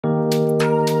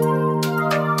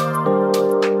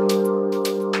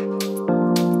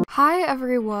Hi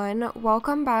everyone,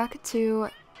 welcome back to,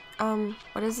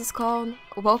 what is this called?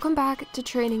 Welcome back to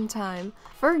training time.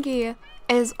 Fergie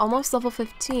is almost level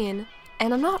 15,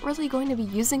 and I'm not really going to be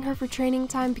using her for training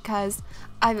time because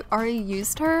I've already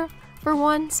used her for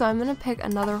one, so I'm gonna pick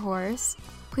another horse.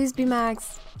 Please be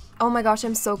Max. Oh my gosh,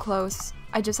 I'm so close.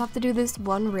 I just have to do this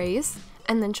one race,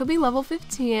 and then she'll be level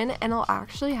 15, and I'll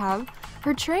actually have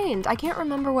her trained. I can't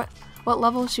remember what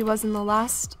level she was in the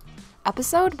last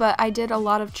episode, but I did a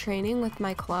lot of training with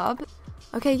my club.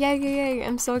 Okay, yay,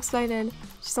 I'm so excited.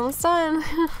 She's almost done.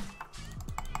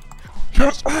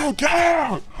 Yes, oh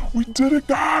yeah! We did it,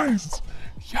 guys!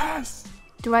 Yes!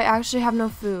 Do I actually have no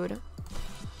food?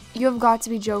 You have got to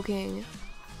be joking.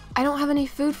 I don't have any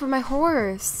food for my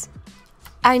horse.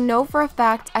 I know for a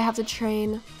fact I have to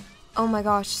train. Oh my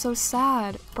gosh, so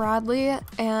sad. Bradley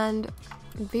and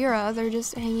Vera, they're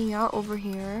just hanging out over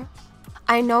here.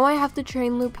 I know I have to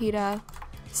train Lupita.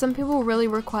 Some people really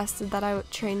requested that I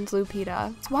trained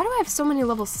Lupita. So why do I have so many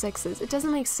level 6s? It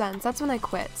doesn't make sense. That's when I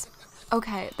quit.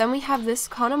 Okay, then we have this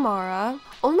Connemara.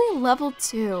 Only level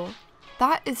 2.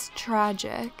 That is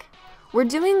tragic. We're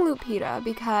doing Lupita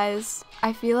because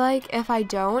I feel like if I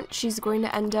don't, she's going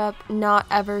to end up not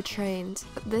ever trained.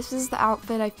 This is the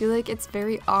outfit. I feel like it's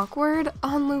very awkward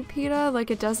on Lupita. Like,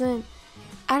 it doesn't,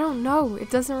 I don't know. It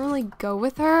doesn't really go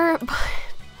with her, but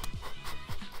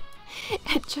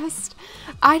it just,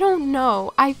 I don't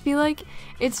know. I feel like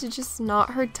it's just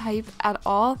not her type at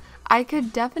all. I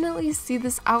could definitely see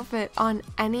this outfit on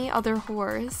any other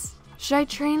horse. Should I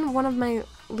train one of my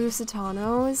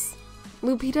Lusitanos?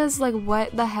 Lupita's like,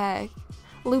 what the heck?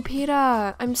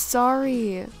 Lupita, I'm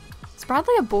sorry. Is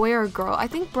Bradley a boy or a girl? I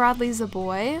think Bradley's a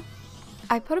boy.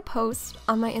 I put a post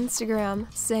on my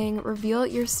Instagram saying, reveal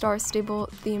your Star Stable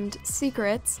themed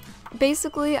secrets.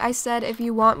 Basically, I said if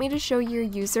you want me to show your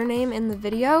username in the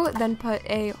video, then put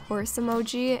a horse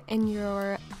emoji in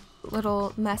your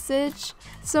little message.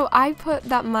 So I put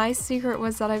that my secret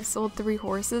was that I've sold 3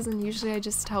 horses, and usually I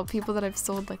just tell people that I've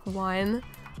sold like 1,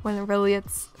 when really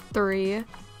it's 3,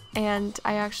 and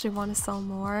I actually want to sell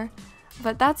more.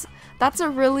 But that's a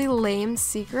really lame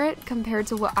secret compared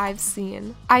to what I've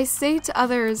seen. I say to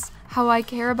others how I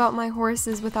care about my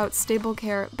horses without stable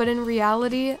care, but in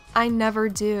reality, I never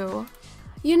do.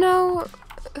 You know,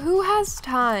 who has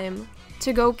time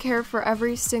to go care for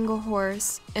every single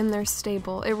horse in their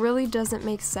stable? It really doesn't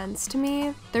make sense to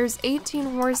me. There's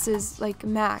 18 horses, like,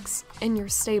 max in your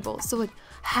stable, so like,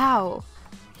 how?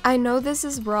 I know this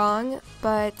is wrong,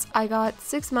 but I got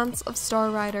 6 months of Star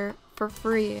Rider for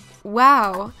free.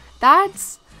 Wow,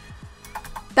 that's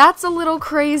a little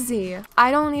crazy. I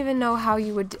don't even know how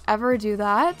you would ever do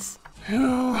that.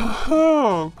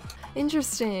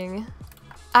 Interesting.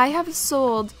 I have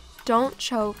sold, don't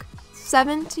choke,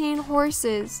 17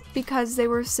 horses because they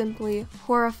were simply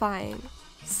horrifying.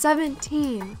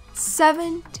 17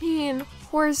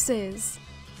 horses.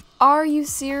 Are you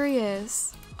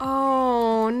serious?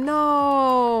 Oh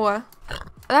no.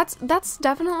 That's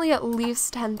definitely at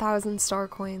least 10,000 star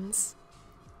coins.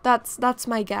 That's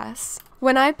my guess.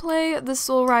 When I play the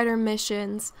Soul Rider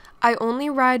missions, I only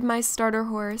ride my starter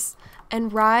horse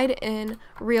and ride in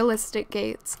realistic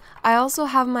gates. I also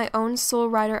have my own Soul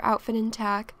Rider outfit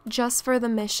intact just for the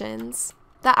missions.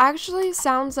 That actually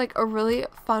sounds like a really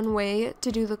fun way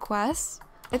to do the quests.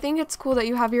 I think it's cool that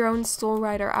you have your own Soul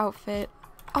Rider outfit.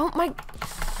 Oh my.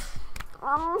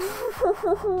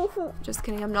 Just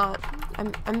kidding, I'm not.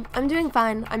 I'm doing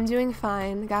fine. I'm doing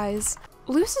fine, guys.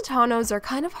 Lusitanos are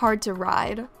kind of hard to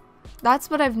ride. That's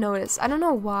what I've noticed. I don't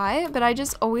know why, but I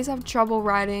just always have trouble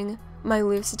riding my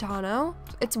Lusitano.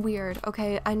 It's weird,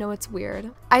 okay? I know it's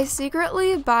weird. I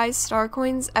secretly buy star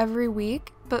coins every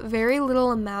week, but very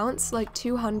little amounts, like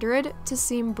 200, to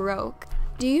seem broke.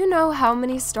 Do you know how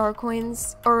many star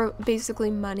coins, or basically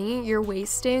money, you're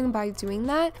wasting by doing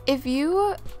that? If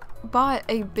you bought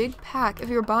a big pack, if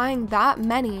you're buying that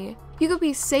many, you could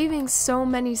be saving so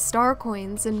many star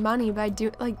coins and money by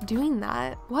doing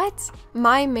that. What?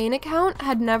 My main account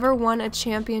had never won a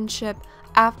championship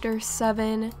after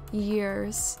 7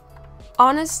 years.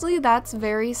 Honestly, that's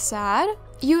very sad.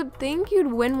 You'd think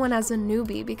you'd win one as a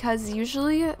newbie, because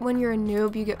usually when you're a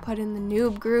noob, you get put in the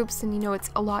noob groups and you know it's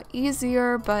a lot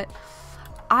easier, but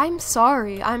I'm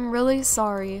sorry. I'm really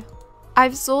sorry.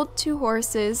 I've sold 2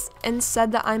 horses and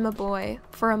said that I'm a boy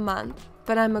for a month,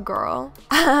 but I'm a girl.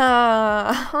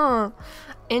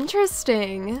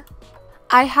 Interesting.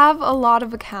 I have a lot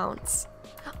of accounts.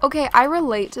 Okay, I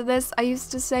relate to this. I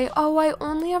used to say, oh, I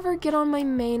only ever get on my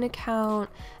main account,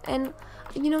 and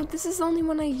you know, this is the only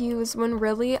one I use, when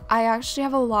really I actually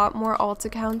have a lot more alt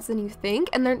accounts than you think,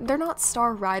 and they're not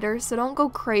star riders, so don't go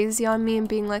crazy on me and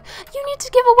being like, you need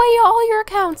to give away all your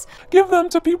accounts. Give them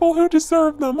to people who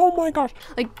deserve them. Oh my gosh.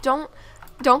 Like, don't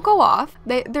go off.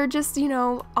 They're just, you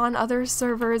know, on other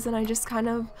servers, and I just kind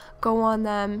of go on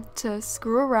them to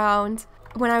screw around.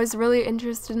 When I was really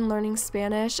interested in learning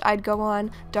Spanish, I'd go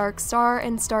on Darkstar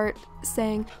and start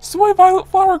saying, Soy Violet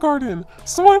Flower Garden!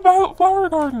 Soy Violet Flower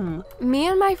Garden! Me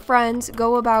and my friend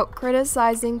go about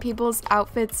criticizing people's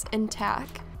outfits in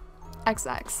tech.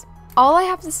 XX. All I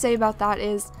have to say about that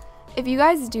is, if you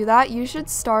guys do that, you should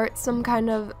start some kind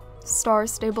of Star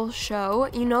Stable show.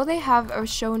 You know, they have a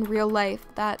show in real life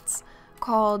that's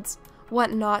called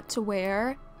What Not to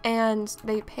Wear, and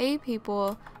they pay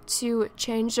people to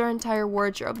change their entire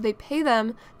wardrobe. They pay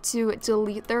them to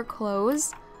delete their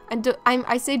clothes, and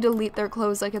I say delete their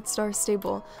clothes like it's Star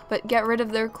Stable, but get rid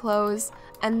of their clothes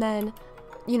and then,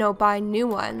 you know, buy new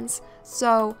ones.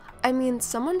 So, I mean,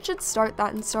 someone should start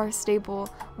that in Star Stable,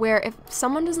 where if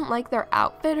someone doesn't like their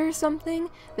outfit or something,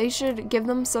 they should give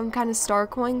them some kind of star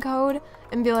coin code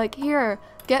and be like, here,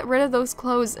 get rid of those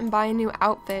clothes and buy a new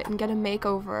outfit and get a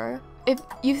makeover. If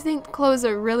you think clothes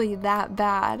are really that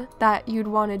bad that you'd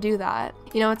want to do that.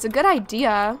 You know, it's a good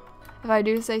idea, if I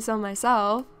do say so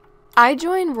myself. I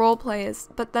join role plays,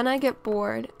 but then I get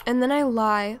bored, and then I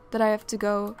lie that I have to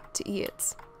go to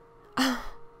eat.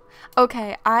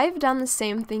 Okay, I've done the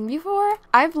same thing before.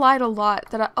 I've lied a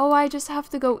lot that I just have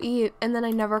to go eat, and then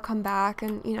I never come back,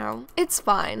 and you know, it's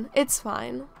fine. It's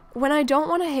fine. When I don't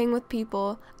want to hang with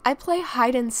people, I play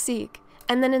hide and seek,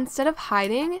 and then instead of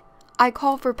hiding, I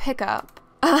call for pickup.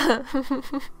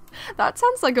 That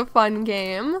sounds like a fun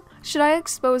game. Should I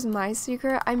expose my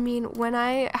secret? I mean, when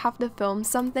I have to film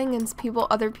something and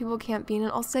other people can't be in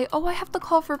it, I'll say, oh, I have to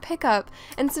call for pickup.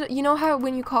 And so, you know how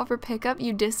when you call for pickup,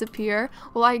 you disappear?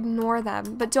 Well, I ignore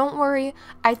them. But don't worry,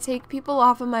 I take people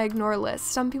off of my ignore list.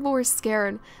 Some people were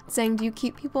scared, saying, do you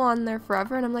keep people on there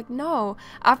forever? And I'm like, no.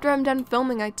 After I'm done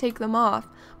filming, I take them off.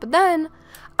 But then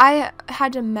I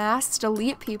had to mass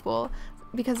delete people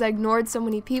because I ignored so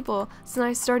many people. So then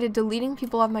I started deleting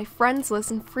people off my friends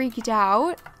list and freaked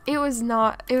out. It was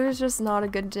just not a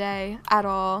good day at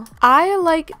all. I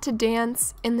like to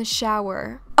dance in the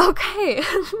shower. Okay.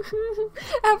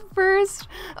 At first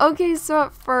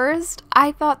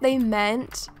I thought they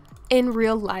meant in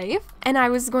real life, and I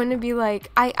was going to be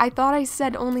like, I thought I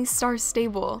said only Star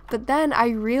Stable, but then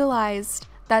I realized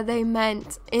that they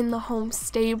meant in the home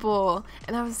stable,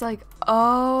 and I was like,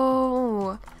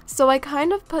 oh. So I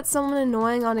kind of put someone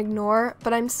annoying on ignore,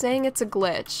 but I'm saying it's a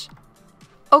glitch.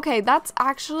 Okay, that's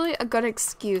actually a good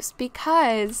excuse,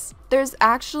 because there's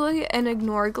actually an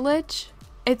ignore glitch.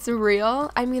 It's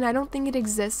real. I mean, I don't think it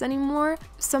exists anymore.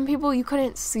 Some people, you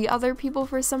couldn't see other people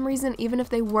for some reason, even if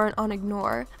they weren't on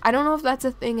ignore. I don't know if that's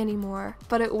a thing anymore,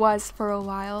 but it was for a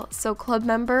while. So club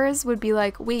members would be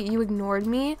like, wait, you ignored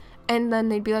me? And then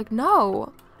they'd be like,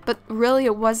 no. But really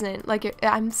it wasn't. Like,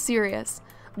 I'm serious.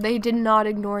 They did not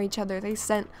ignore each other. They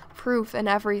sent proof and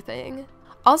everything.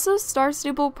 Also, Star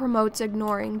Stable promotes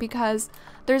ignoring, because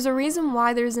there's a reason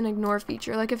why there's an ignore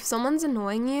feature. Like, if someone's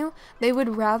annoying you, they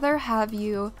would rather have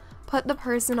you put the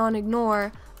person on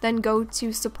ignore than go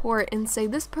to support and say,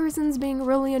 this person's being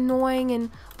really annoying and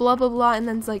blah blah blah, and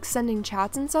then like sending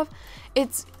chats and stuff.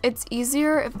 It's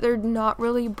easier if they're not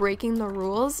really breaking the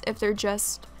rules, if they're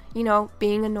just, you know,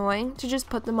 being annoying, to just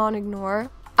put them on ignore.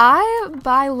 I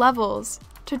buy levels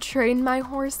to train my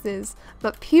horses,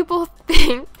 but people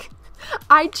think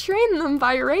I train them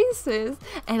by races,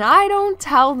 and I don't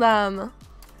tell them.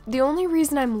 The only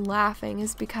reason I'm laughing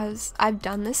is because I've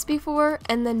done this before,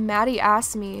 and then Maddie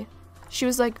asked me, she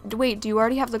was like, wait, do you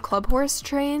already have the club horse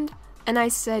trained? And I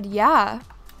said, yeah.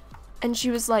 And she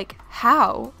was like,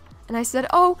 how? And I said,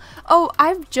 oh,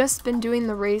 I've just been doing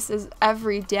the races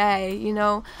every day, you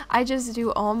know? I just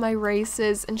do all my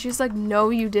races. And she's like,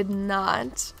 no, you did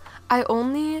not. I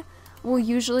only will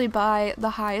usually buy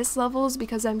the highest levels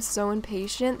because I'm so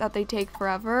impatient that they take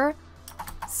forever.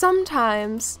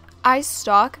 Sometimes I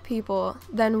stalk people,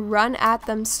 then run at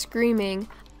them screaming,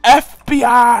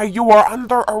 FBI, you are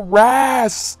under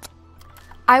arrest!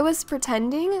 I was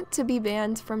pretending to be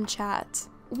banned from chat.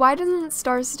 Why doesn't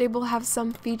Star Stable have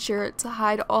some feature to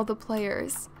hide all the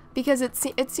players? Because it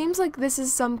seems like this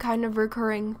is some kind of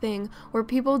recurring thing where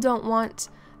people don't want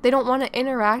to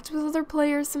interact with other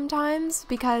players sometimes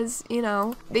because, you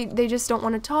know, they just don't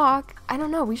want to talk. I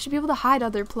don't know, we should be able to hide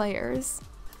other players.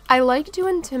 I like to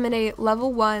intimidate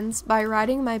level 1s by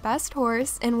riding my best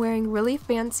horse and wearing really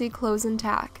fancy clothes and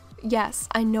tack. Yes,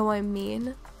 I know I'm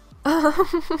mean.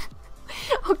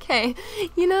 Okay,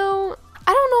 you know,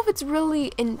 I don't know if it's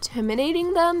really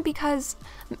intimidating them, because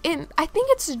I think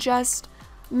it's just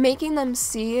making them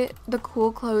see the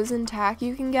cool clothes and tack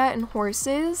you can get in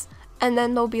horses, and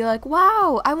then they'll be like,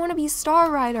 wow, I want to be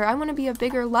Star Rider, I want to be a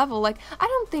bigger level. Like, I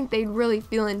don't think they'd really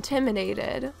feel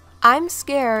intimidated. I'm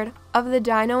scared of the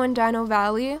dino in Dino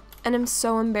Valley, and I'm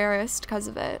so embarrassed because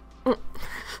of it.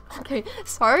 Okay,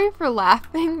 sorry for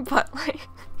laughing, but like,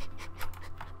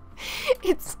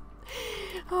 it's,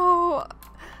 oh,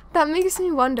 that makes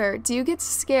me wonder, do you get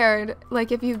scared,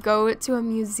 like, if you go to a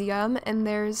museum and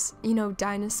there's, you know,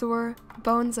 dinosaur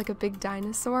bones, like a big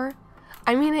dinosaur?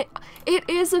 I mean, it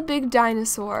is a big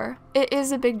dinosaur. It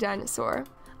is a big dinosaur.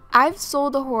 I've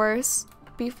sold a horse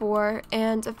before,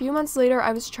 and a few months later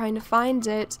I was trying to find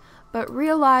it, but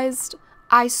realized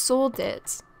I sold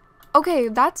it. Okay,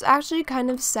 that's actually kind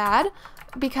of sad,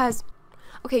 because,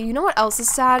 okay, you know what else is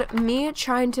sad? Me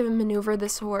trying to maneuver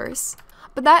this horse.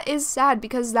 But that is sad,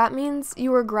 because that means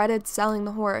you regretted selling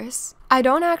the horse. I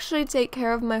don't actually take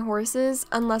care of my horses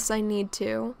unless I need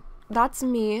to. That's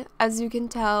me, as you can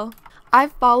tell.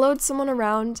 I've followed someone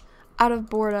around out of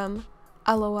boredom.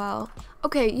 LOL.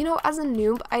 Okay, you know, as a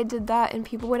noob, I did that and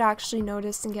people would actually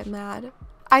notice and get mad.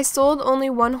 I sold only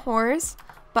one horse,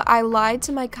 but I lied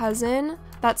to my cousin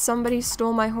that somebody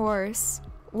stole my horse.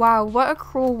 Wow, what a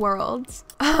cruel world.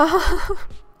 I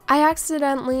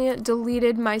accidentally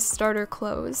deleted my starter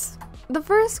clothes. The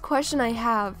first question I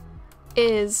have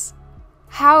is,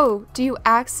 how do you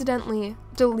accidentally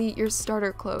delete your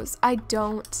starter clothes? I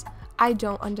don't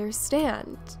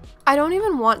understand. I don't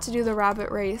even want to do the rabbit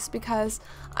race because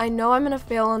I know I'm gonna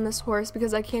fail on this horse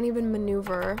because I can't even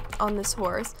maneuver on this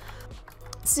horse.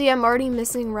 See, I'm already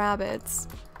missing rabbits.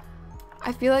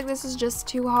 I feel like this is just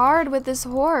too hard with this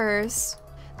horse.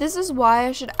 This is why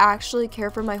I should actually care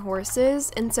for my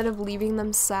horses instead of leaving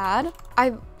them sad.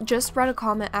 I just read a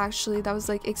comment actually that was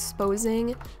like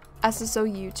exposing SSO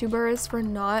YouTubers for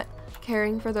not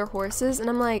caring for their horses, and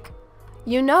I'm like,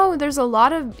 you know, there's a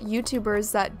lot of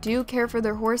YouTubers that do care for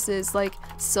their horses, like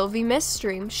Sylvie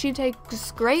Mistream. She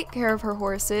takes great care of her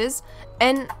horses,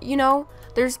 and you know,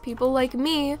 there's people like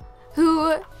me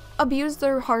who abuse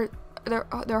their horses.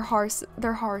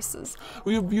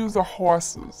 We abuse our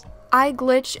horses. I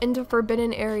glitch into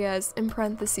forbidden areas, in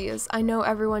parentheses. I know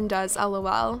everyone does,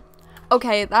 LOL.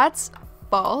 Okay, that's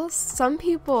false. Some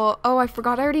people, oh, I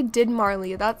forgot I already did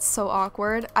Marley. That's so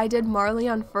awkward. I did Marley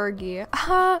on Fergie.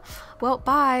 Well,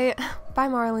 bye. Bye,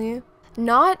 Marley.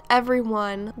 Not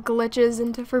everyone glitches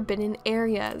into forbidden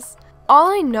areas. All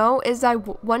I know is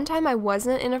that one time I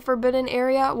wasn't in a forbidden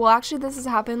area. Well, actually, this has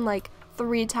happened like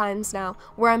 3 times now,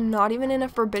 where I'm not even in a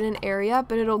forbidden area,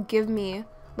 but it'll give me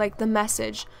like the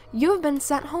message, you have been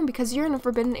sent home because you're in a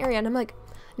forbidden area, and I'm like,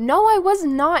 no, I was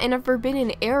not in a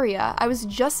forbidden area. I was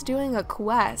just doing a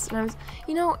quest, and I was,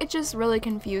 you know, it just really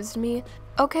confused me.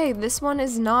 Okay, this one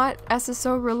is not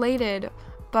SSO related,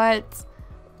 but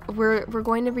we're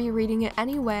going to be reading it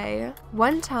anyway.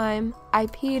 One time, I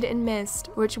peed and missed,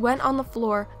 which went on the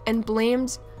floor and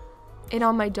blamed it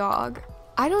on my dog.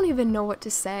 I don't even know what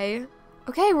to say.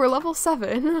 Okay, we're level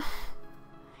 7.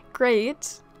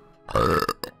 Great.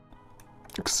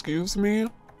 Excuse me?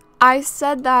 I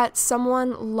said that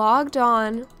someone logged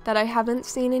on that I haven't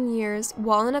seen in years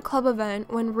while in a club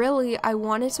event when really I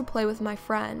wanted to play with my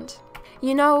friend.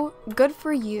 You know, good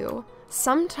for you.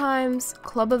 Sometimes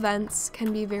club events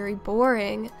can be very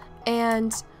boring,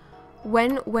 and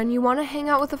when you want to hang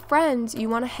out with a friend, you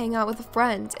want to hang out with a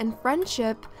friend, and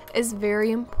friendship is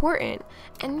very important.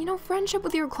 And you know, friendship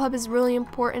with your club is really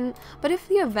important, but if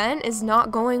the event is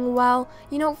not going well,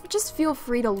 you know, just feel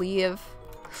free to leave.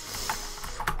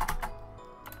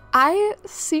 I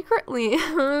secretly,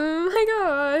 oh my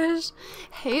gosh,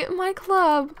 hate my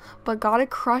club, but got a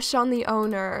crush on the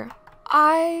owner.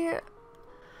 I'm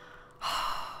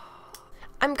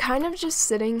kind of just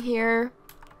sitting here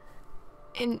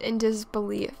in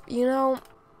disbelief, you know?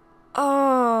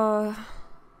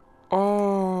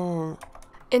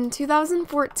 In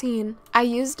 2014, I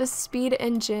used a speed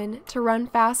engine to run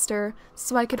faster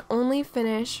so I could only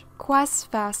finish quests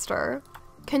faster.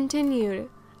 Continued.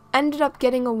 Ended up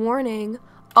getting a warning,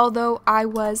 although I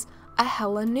was a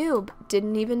hella noob.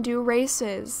 Didn't even do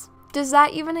races. Does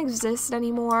that even exist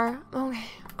anymore? Okay.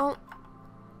 Oh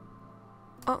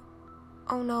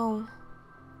no.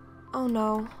 Oh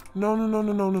no.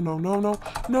 No.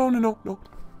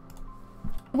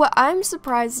 What I'm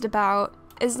surprised about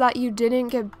is that you didn't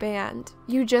get banned.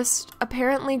 You just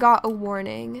apparently got a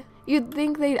warning. You'd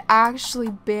think they'd actually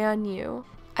ban you.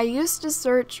 I used to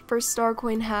search for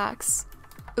Starcoin hacks.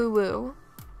 Ooh.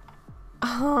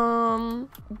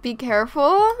 Be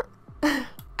careful.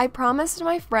 I promised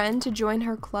my friend to join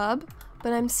her club,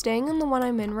 but I'm staying in the one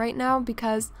I'm in right now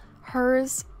because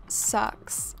hers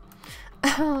sucks.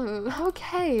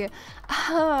 Okay.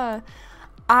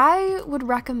 I would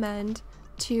recommend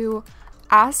to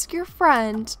ask your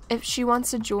friend if she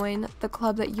wants to join the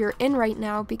club that you're in right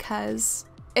now, because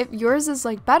if yours is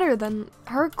like better than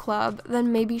her club,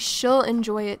 then maybe she'll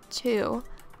enjoy it too.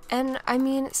 And I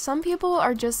mean, some people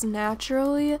are just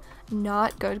naturally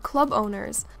not good club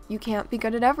owners. You can't be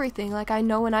good at everything. Like, I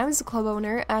know when I was a club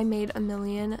owner, I made a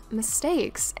million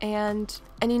mistakes. And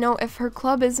you know, if her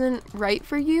club isn't right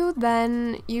for you,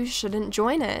 then you shouldn't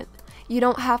join it. You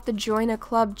don't have to join a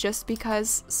club just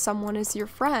because someone is your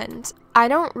friend. I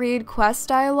don't read quest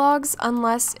dialogues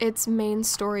unless it's main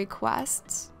story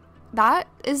quests. That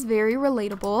is very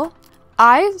relatable.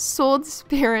 I sold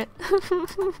Spirit.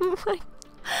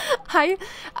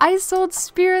 I sold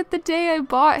Spirit the day I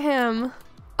bought him.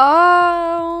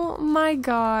 Oh my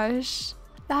gosh.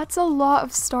 That's a lot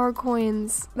of star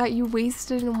coins that you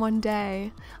wasted in one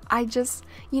day.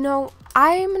 You know,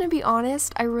 I'm gonna be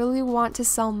honest, I really want to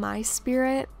sell my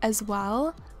Spirit as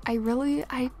well. I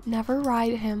never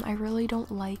ride him. I really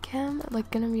don't like him, like,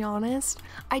 gonna be honest.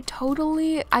 I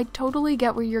totally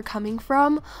get where you're coming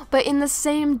from, but in the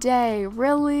same day,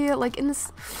 really, like,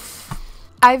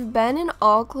 I've been in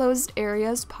all closed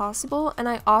areas possible, and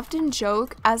I often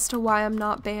joke as to why I'm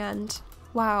not banned.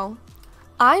 Wow.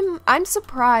 I'm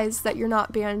surprised that you're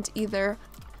not banned either.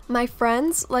 My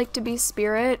friends like to be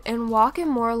Spirit and walk in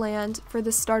Moorland for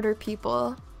the starter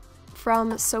people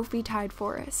from Sophie Tide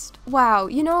Forest. Wow,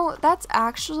 you know, that's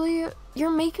actually, you're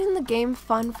making the game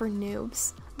fun for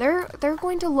noobs. They're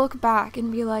going to look back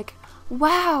and be like,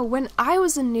 wow, when I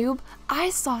was a noob,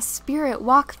 I saw Spirit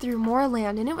walk through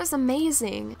Moorland and it was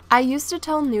amazing. I used to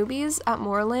tell newbies at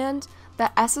Moorland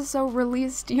that SSO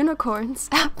released unicorns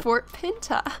at Fort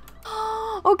Pinta.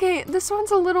 Okay, this one's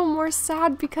a little more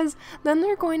sad because then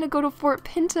they're going to go to Fort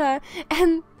Pinta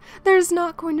and there's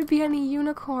not going to be any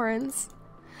unicorns.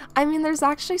 I mean, there's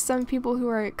actually some people who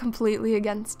are completely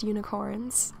against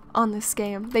unicorns on this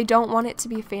game. They don't want it to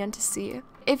be fantasy.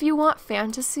 If you want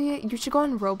fantasy, you should go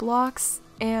on Roblox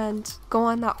and go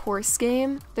on that horse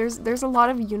game. There's a lot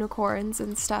of unicorns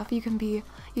and stuff. You can be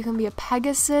a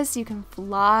Pegasus, you can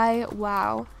fly.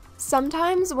 Wow.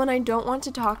 Sometimes when I don't want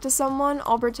to talk to someone,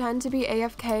 I'll pretend to be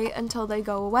AFK until they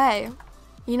go away.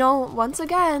 You know, once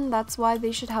again, that's why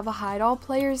they should have a hide all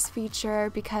players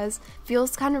feature, because it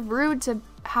feels kind of rude to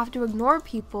have to ignore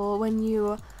people when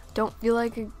you don't feel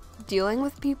like dealing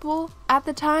with people at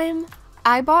the time.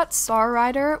 I bought Star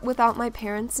Rider without my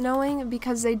parents knowing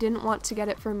because they didn't want to get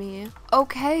it for me.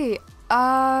 Okay,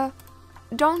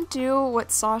 don't do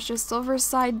what Sasha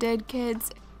Silverside did,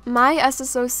 kids. My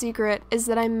SSO secret is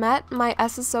that I met my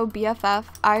SSO BFF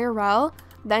IRL,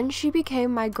 then she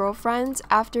became my girlfriend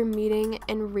after meeting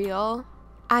in real.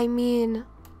 I mean,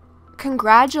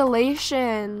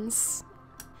 congratulations!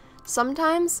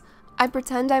 Sometimes I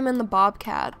pretend I'm in the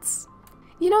Bobcats.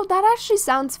 You know, that actually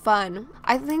sounds fun.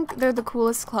 I think they're the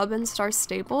coolest club in Star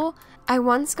Stable. I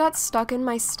once got stuck in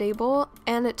my stable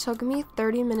and it took me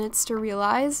 30 minutes to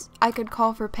realize I could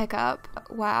call for pickup.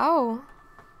 Wow.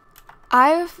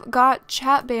 I've got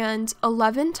chat banned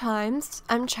 11 times,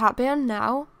 I'm chat banned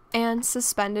now, and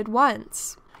suspended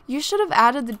once. You should have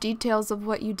added the details of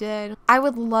what you did. I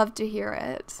would love to hear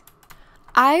it.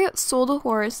 I sold a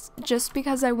horse just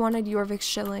because I wanted Jorvik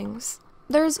shillings.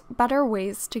 There's better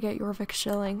ways to get Jorvik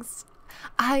shillings.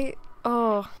 I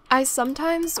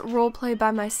sometimes roleplay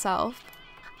by myself.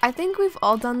 I think we've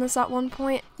all done this at one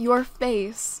point. Your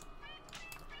face.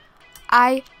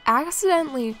 I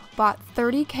accidentally bought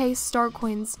 30k star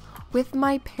coins with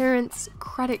my parents'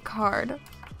 credit card.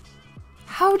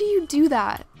 How do you do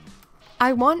that?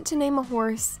 I want to name a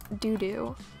horse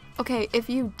Doo-Doo. Okay, if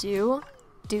you do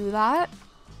that,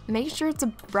 make sure it's a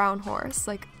brown horse.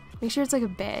 Like, make sure it's like a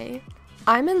bay.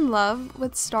 I'm in love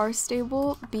with Star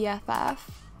Stable BFF.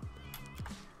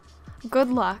 Good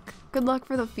luck. Good luck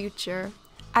for the future.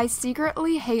 I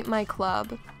secretly hate my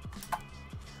club.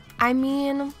 I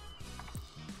mean,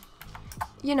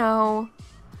 you know,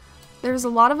 there's a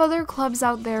lot of other clubs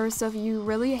out there, so if you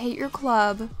really hate your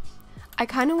club, I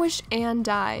kind of wish Anne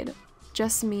died.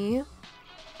 Just me.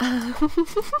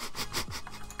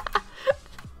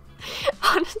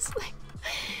 Honestly.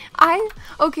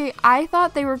 I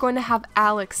thought they were going to have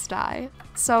Alex die.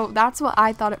 So that's what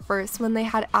I thought at first when they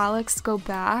had Alex go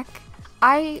back.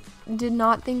 I did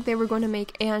not think they were going to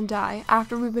make Anne die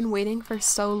after we've been waiting for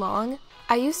so long.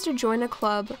 I used to join a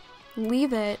club,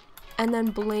 leave it, and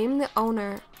then blame the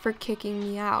owner for kicking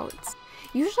me out.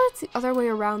 Usually it's the other way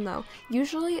around though.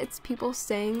 Usually it's people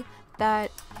saying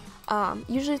that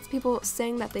Usually it's people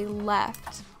saying that they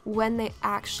left when they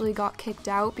actually got kicked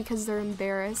out because they're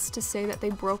embarrassed to say that they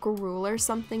broke a rule or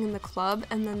something in the club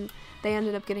and then they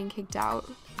ended up getting kicked out.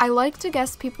 I like to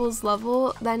guess people's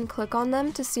level, then click on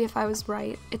them to see if I was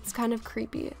right. It's kind of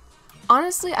creepy.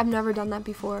 Honestly, I've never done that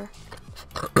before.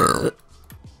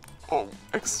 Oh,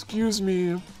 excuse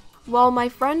me. Well, my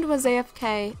friend was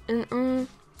AFK, and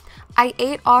I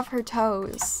ate off her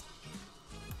toes.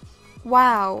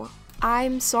 Wow.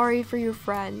 I'm sorry for your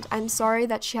friend. I'm sorry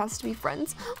that she has to be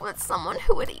friends with someone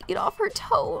who would eat off her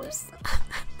toes.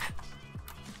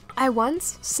 I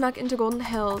once snuck into Golden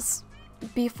Hills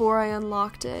before I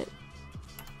unlocked it.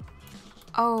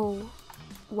 Oh,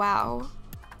 wow.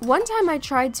 One time I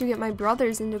tried to get my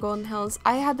brothers into Golden Hills.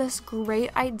 I had this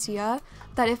great idea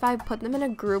that if I put them in a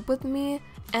group with me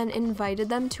and invited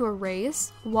them to a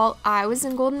race while I was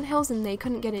in Golden Hills and they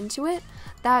couldn't get into it,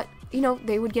 that, you know,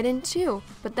 they would get in too.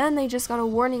 But then they just got a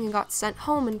warning and got sent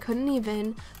home and couldn't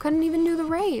even do the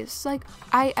race. Like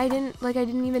I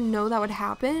didn't even know that would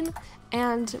happen.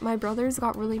 And my brothers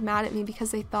got really mad at me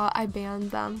because they thought I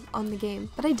banned them on the game.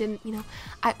 But I didn't, you know.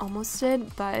 I almost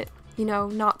did, but, you know,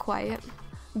 not quite.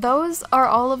 Those are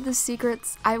all of the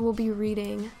secrets I will be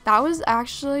reading. That was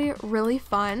actually really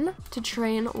fun to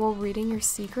train while reading your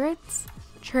secrets.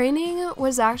 Training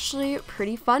was actually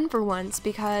pretty fun for once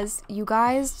because you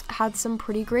guys had some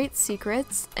pretty great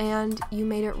secrets and you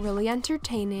made it really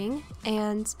entertaining,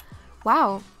 and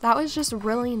wow, that was just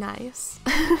really nice.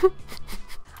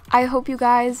 I hope you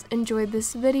guys enjoyed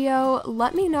this video.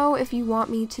 Let me know if you want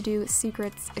me to do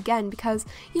secrets again because,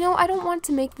 you know, I don't want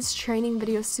to make this training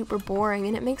video super boring,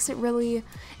 and it makes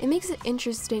it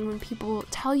interesting when people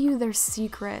tell you their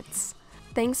secrets.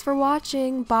 Thanks for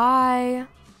watching. Bye.